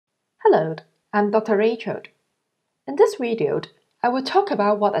Hello, I'm Dr. Rachel. In this video, I will talk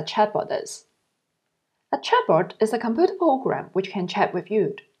about what a chatbot is. A chatbot is a computer program which can chat with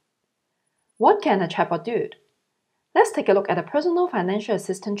you. What can a chatbot do? Let's take a look at a personal financial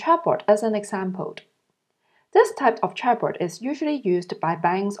assistant chatbot as an example. This type of chatbot is usually used by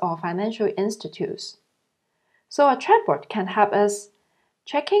banks or financial institutes. So a chatbot can help us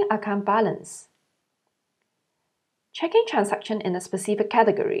checking account balance, checking transaction in a specific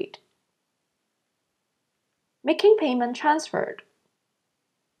category, making payment transferred,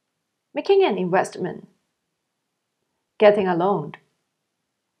 making an investment, getting a loan,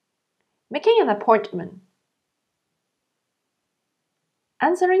 making an appointment,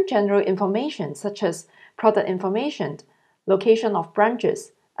 answering general information such as product information, location of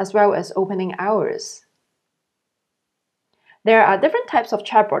branches, as well as opening hours. There are different types of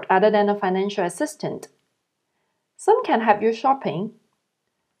chatbot other than a financial assistant. Some can help you shopping.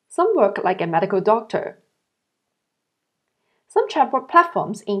 Some work like a medical doctor. Some chatbot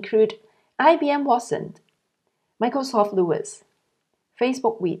platforms include IBM Watson, Microsoft Lewis,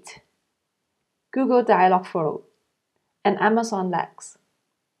 Facebook Wheat, Google Dialogflow, and Amazon Lex.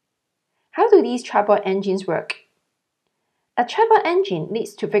 How do these chatbot engines work? A chatbot engine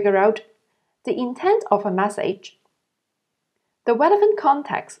needs to figure out the intent of a message, the relevant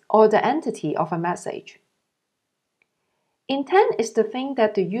context or the entity of a message. Intent is the thing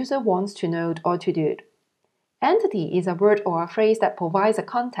that the user wants to know or to do. Entity is a word or a phrase that provides a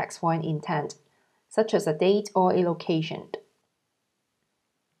context for an intent, such as a date or a location.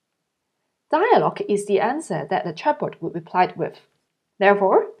 Dialogue is the answer that the chatbot would reply with.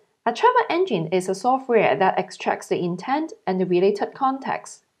 Therefore, a chatbot engine is a software that extracts the intent and the related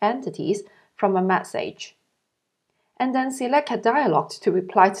context, entities, from a message, and then select a dialogue to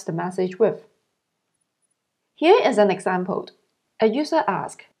reply to the message with. Here is an example. A user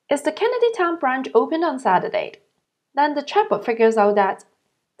asks, "Is the Kennedy Town branch open on Saturday?" Then the chatbot figures out that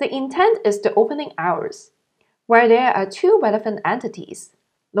the intent is the opening hours, where there are two relevant entities,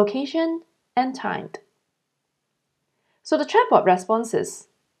 location and time. So the chatbot responds,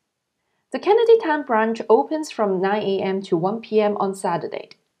 "The Kennedy Town branch opens from 9 a.m. to 1 p.m. on Saturday."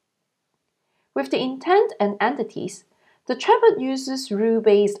 With the intent and entities, the chatbot uses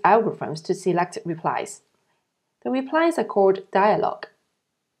rule-based algorithms to select replies. The replies are called dialogue.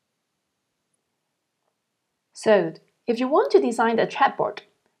 So, if you want to design a chatbot,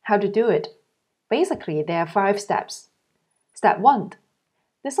 how to do it? Basically, there are 5 steps. Step 1.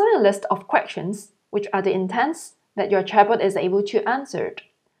 Design a list of questions, which are the intents that your chatbot is able to answer.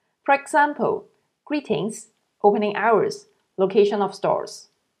 For example, greetings, opening hours, location of stores.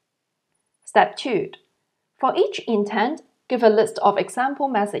 Step 2. For each intent, give a list of example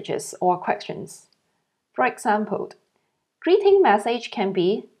messages or questions. For example, greeting message can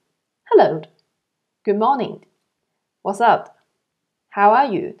be, "Hello, good morning, what's up, how are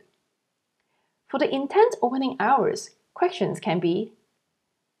you?" For the intent opening hours, questions can be,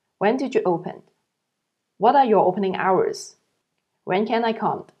 "When did you open? What are your opening hours? When can I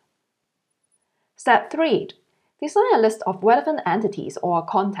come?" Step 3. Design a list of relevant entities or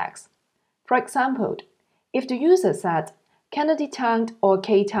contexts. For example, if the user said Kennedy Town or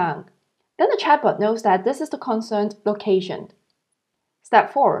K-Town, then the chatbot knows that this is the concerned location.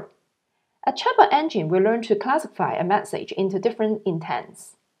 Step 4. A chatbot engine will learn to classify a message into different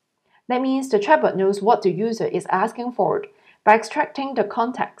intents. That means the chatbot knows what the user is asking for by extracting the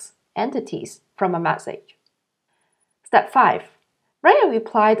context, entities, from a message. Step 5. Write a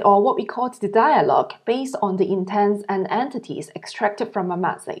reply or what we call the dialogue based on the intents and entities extracted from a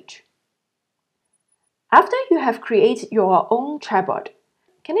message. After you have created your own chatbot,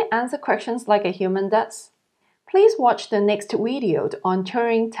 can it answer questions like a human does? Please watch the next video on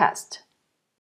Turing test.